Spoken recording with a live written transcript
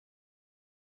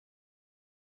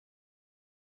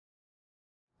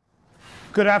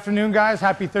Good afternoon, guys.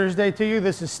 Happy Thursday to you.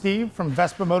 This is Steve from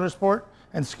Vespa Motorsport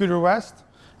and Scooter West.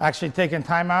 Actually taking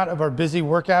time out of our busy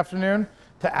work afternoon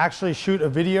to actually shoot a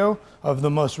video of the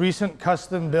most recent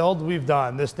custom build we've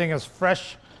done. This thing is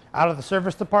fresh out of the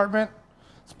service department.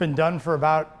 It's been done for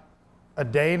about a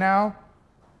day now.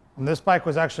 And this bike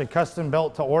was actually custom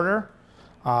built to order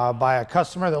by a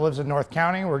customer that lives in North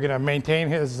County. We're gonna maintain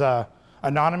his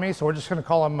anonymity, so we're just gonna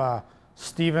call him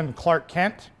Stephen Clark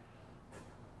Kent,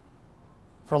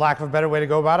 for lack of a better way to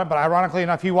go about it. But ironically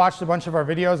enough, he watched a bunch of our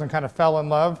videos and kind of fell in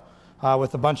love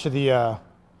with a bunch of the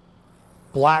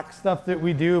black stuff that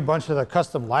we do, a bunch of the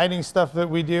custom lighting stuff that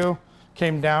we do.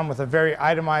 Came down with a very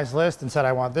itemized list and said,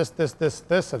 I want this, this, this,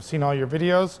 this. I've seen all your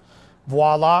videos.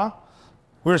 Voila.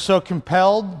 We were so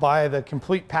compelled by the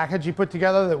complete package he put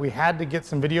together that we had to get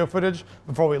some video footage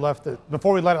before we let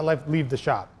it leave the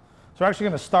shop. So we're actually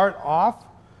going to start off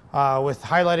with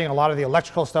highlighting a lot of the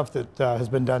electrical stuff that has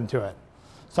been done to it.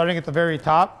 Starting at the very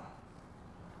top,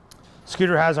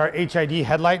 Scooter has our HID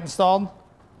headlight installed.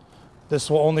 This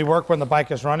will only work when the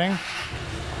bike is running.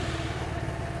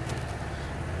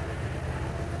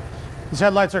 These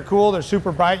headlights are cool. They're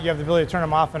super bright. You have the ability to turn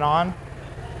them off and on.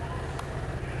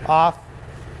 Off,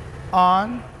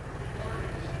 on.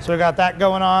 So we got that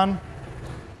going on.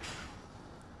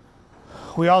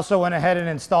 We also went ahead and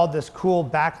installed this cool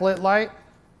backlit light.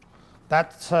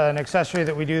 That's an accessory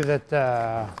that we do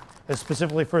that is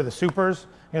specifically for the Supers.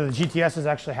 You know, the GTSs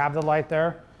actually have the light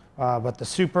there, but the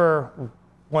Super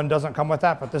one doesn't come with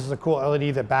that, but this is a cool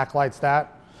LED that backlights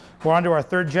that. We're on to our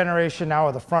third generation now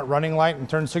with a front running light and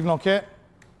turn signal kit.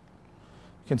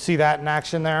 You can see that in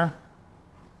action there.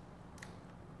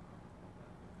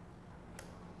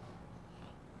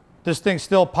 This thing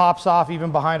still pops off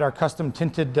even behind our custom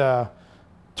tinted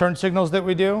turn signals that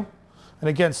we do. And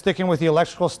again, sticking with the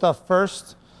electrical stuff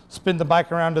first, spin the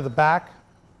bike around to the back.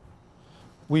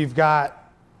 We've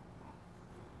got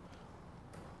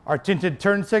our tinted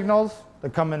turn signals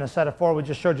that come in a set of 4. We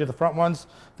just showed you the front ones.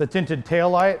 The tinted tail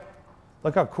light.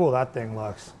 Look how cool that thing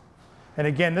looks. And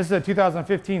again, this is a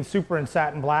 2015 Super in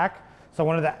satin black. So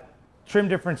one of the trim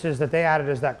differences that they added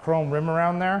is that chrome rim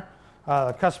around there.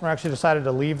 The customer actually decided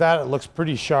to leave that. It looks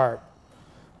pretty sharp.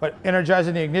 But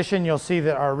energizing the ignition, you'll see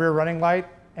that our rear running light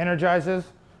energizes,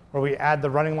 where we add the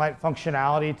running light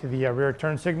functionality to the rear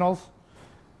turn signals.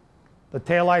 The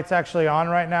tail light's actually on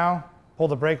right now. Pull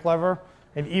the brake lever.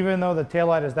 And even though the tail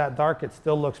light is that dark, it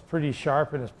still looks pretty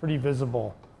sharp and is pretty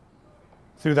visible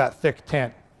through that thick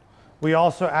tint. We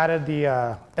also added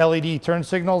the LED turn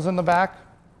signals in the back.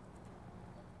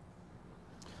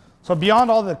 So beyond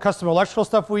all the custom electrical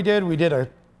stuff we did a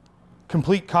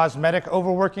complete cosmetic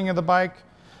overworking of the bike.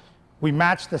 We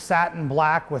matched the satin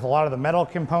black with a lot of the metal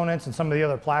components and some of the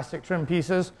other plastic trim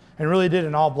pieces, and really did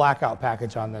an all blackout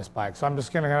package on this bike. So I'm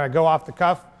just gonna go off the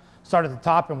cuff, start at the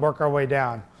top and work our way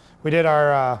down. We did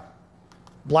our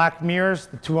black mirrors,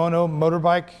 the Tuono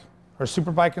motorbike or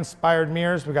superbike inspired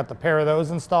mirrors. We got the pair of those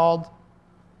installed.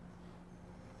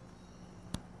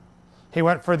 He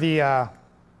went for the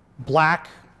black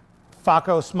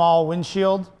Faco small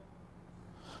windshield.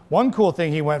 One cool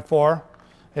thing he went for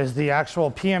is the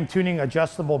actual PM tuning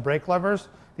adjustable brake levers.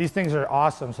 These things are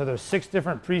awesome. So there's 6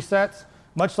 different presets,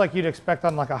 much like you'd expect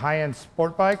on like a high-end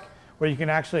sport bike, where you can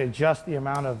actually adjust the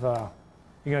amount of,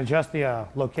 you can adjust the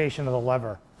location of the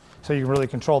lever, so you can really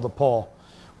control the pull.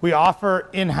 We offer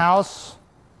in-house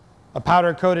a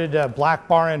powder-coated black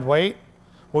bar end weight.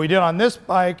 What we did on this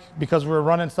bike, because we were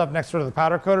running stuff next to the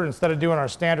powder coater, instead of doing our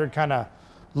standard kind of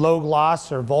low gloss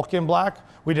or Vulcan black,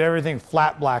 we did everything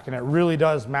flat black, and it really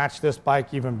does match this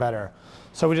bike even better.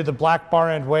 So we did the black bar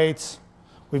end weights.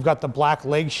 We've got the black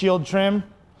leg shield trim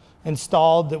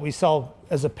installed that we sell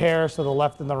as a pair, so the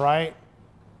left and the right.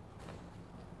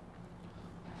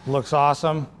 Looks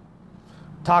awesome.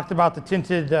 Talked about the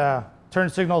tinted turn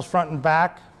signals front and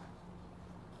back.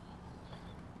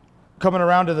 Coming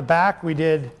around to the back, we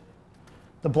did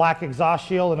the black exhaust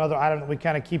shield, another item that we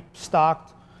kind of keep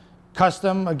stocked.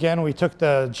 Custom, again, we took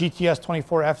the GTS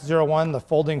 24F01, the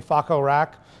folding Faco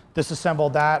rack,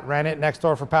 disassembled that, ran it next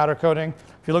door for powder coating.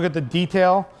 If you look at the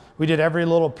detail, we did every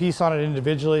little piece on it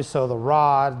individually, so the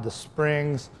rod, the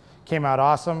springs, came out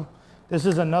awesome. This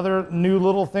is another new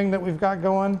little thing that we've got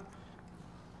going.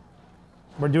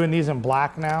 We're doing these in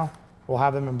black now. We'll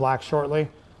have them in black shortly.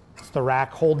 It's the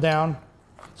rack hold down.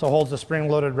 So it holds the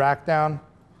spring-loaded rack down.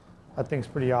 That thing's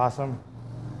pretty awesome.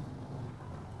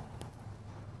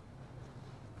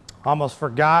 Almost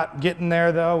forgot getting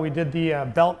there though. We did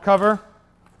the belt cover.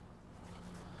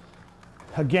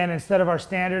 Again, instead of our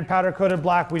standard powder coated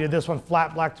black, we did this one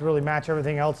flat black to really match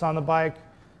everything else on the bike.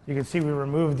 You can see we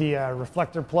removed the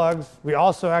reflector plugs. We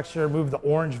also actually removed the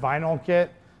orange vinyl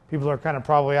kit. People are kind of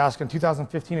probably asking,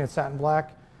 2015 in satin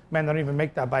black. Man, they don't even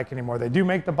make that bike anymore. They do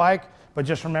make the bike, but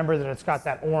just remember that it's got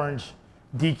that orange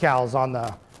decals on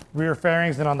the rear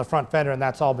fairings and on the front fender, and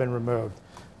that's all been removed.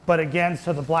 But again,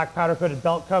 so the black powder coated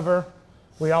belt cover,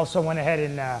 we also went ahead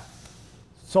and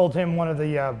sold him one of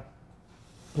the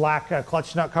black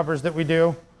clutch nut covers that we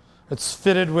do. It's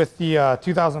fitted with the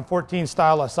 2014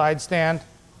 style side stand.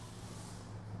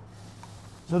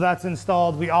 So that's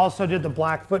installed. We also did the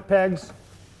black foot pegs.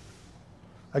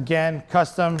 Again,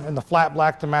 custom in the flat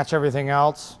black to match everything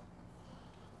else.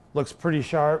 Looks pretty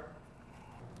sharp.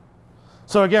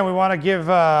 So again, we want to give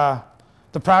the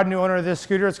proud new owner of this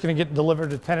scooter, it's going to get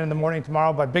delivered at 10 in the morning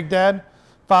tomorrow by Big Dad,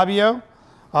 Fabio,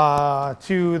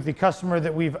 to the customer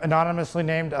that we've anonymously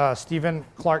named Stephen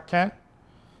Clark Kent.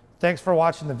 Thanks for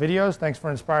watching the videos. Thanks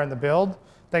for inspiring the build.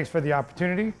 Thanks for the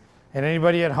opportunity. And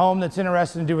anybody at home that's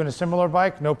interested in doing a similar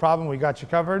bike, no problem, we got you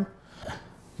covered.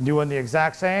 Do one the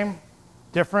exact same,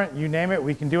 different, you name it,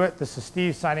 we can do it. This is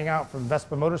Steve signing out from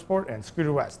Vespa Motorsport and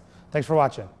Scooter West. Thanks for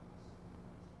watching.